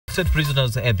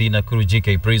Prisoners at the Nakuru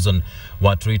GK prison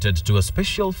were treated to a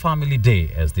special family day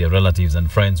as their relatives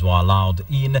and friends were allowed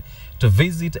in to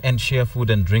visit and share food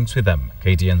and drinks with them.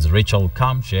 KTN's Rachel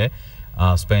Kamche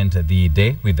spent the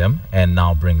day with them and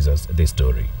now brings us this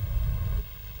story.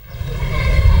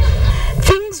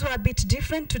 Things were a bit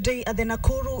different today at the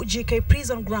Nakuru GK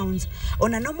prison grounds.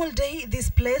 On a normal day, this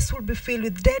place would be filled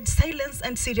with dead silence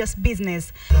and serious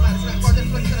business.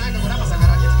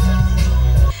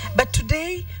 But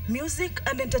today, music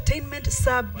and entertainment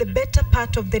served the better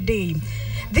part of the day.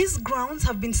 These grounds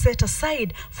have been set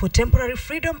aside for temporary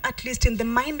freedom, at least in the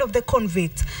mind of the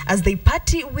convicts, as they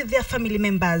party with their family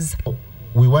members.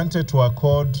 We wanted to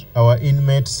accord our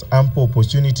inmates ample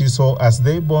opportunity so as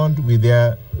they bond with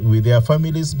their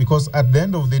families, because at the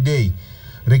end of the day,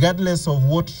 regardless of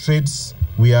what trades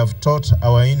we have taught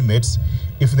our inmates,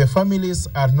 if the families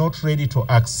are not ready to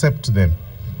accept them,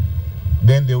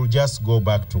 then they will just go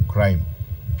back to crime.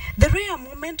 The rare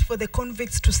moment for the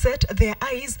convicts to set their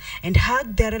eyes and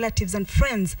hug their relatives and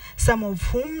friends, some of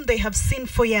whom they have seen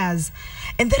for years.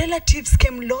 And the relatives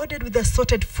came loaded with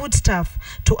assorted foodstuff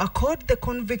to accord the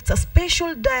convicts a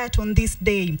special diet on this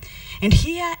day. And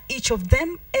here, each of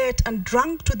them ate and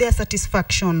drank to their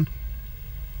satisfaction.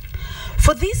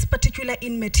 For this particular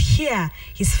inmate here,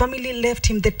 his family left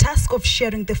him the task of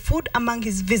sharing the food among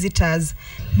his visitors.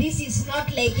 This is not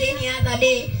like any other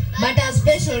day, but a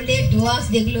special day to us,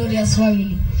 the glorious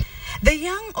family. The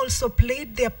young also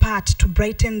played their part to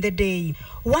brighten the day.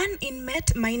 One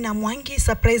inmate, Maina Mwangi,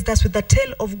 surprised us with a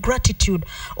tale of gratitude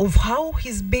of how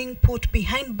his being put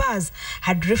behind bars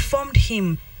had reformed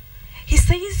him. He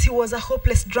says he was a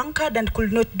hopeless drunkard and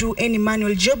could not do any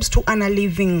manual jobs to earn a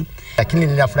living. Lakini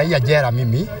nilifurahia jela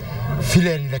mimi,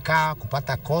 vile nilikaa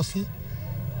kupata kosi,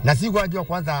 na sikujua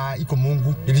kwanza iko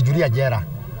Mungu, nilijulia jela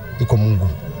iko Mungu.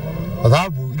 Kwa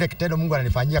sababu ile kitendo Mungu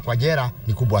ananifanyia kwa jela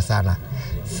ni kubwa sana.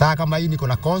 Saa kama hii niko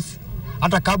na kosi,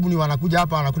 hata kabuni wanakuja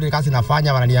hapa wanakuja kazi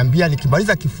nafanya, wananiambia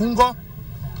nikimaliza kifungo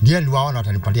ndiye niwaona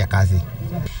watanipatia kazi.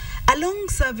 A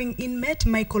long-serving inmate,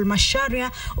 Michael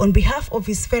Masharia, on behalf of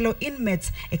his fellow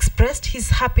inmates, expressed his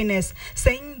happiness,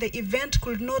 saying the event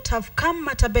could not have come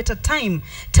at a better time,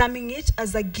 terming it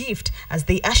as a gift as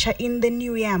they usher in the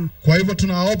new year. Kwa hivyo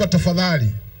tunaomba tafadhali,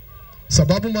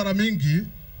 sababu mara mingi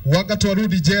wakati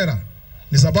warudi jela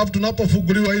ni sababu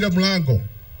tunapofunguliwa ile mlango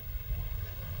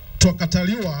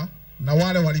tukataliwa na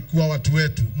wale walikuwa watu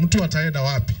wetu. Mtu ataenda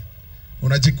wapi?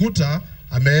 Unajikuta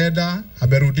ameenda,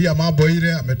 amerudia mambo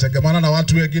ile, ametegemana na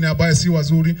watu wengine ambao si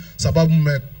wazuri sababu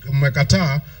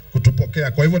mmekataa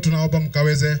kutupokea. Kwa hivyo tunaomba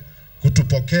mkaweze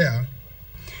kutupokea.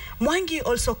 Mwangi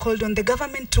also called on the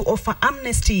government to offer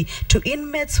amnesty to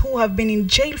inmates who have been in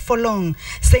jail for long,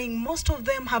 saying most of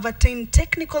them have attained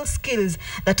technical skills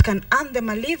that can earn them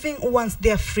a living once they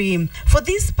are free. For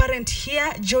this parent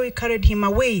here, joy carried him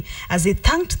away as he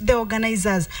thanked the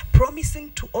organizers, promising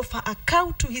to offer a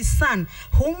cow to his son,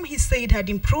 whom he said had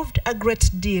improved a great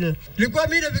deal. Nilikuwa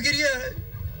mimi nafikiria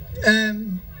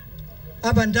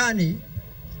hapa ndani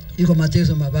iko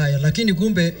mateso mabaya, lakini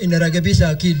kumbe inarekebisha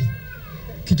akili.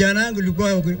 Kijana wangu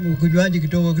alikuwa kujuaji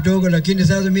kidogo, lakini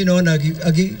sasa mimi naona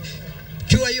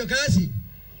akichua hiyo kazi,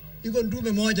 iko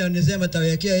ndume moja anasema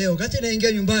tawekea yeye wakati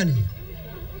anaingia nyumbani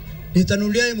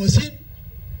nitanulia yeye mosini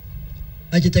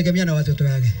ajitegemea na watoto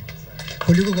wake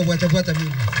kuliko kwa kufuata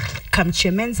mimi.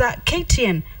 Kamche Menza,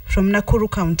 KTN from Nakuru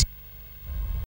County.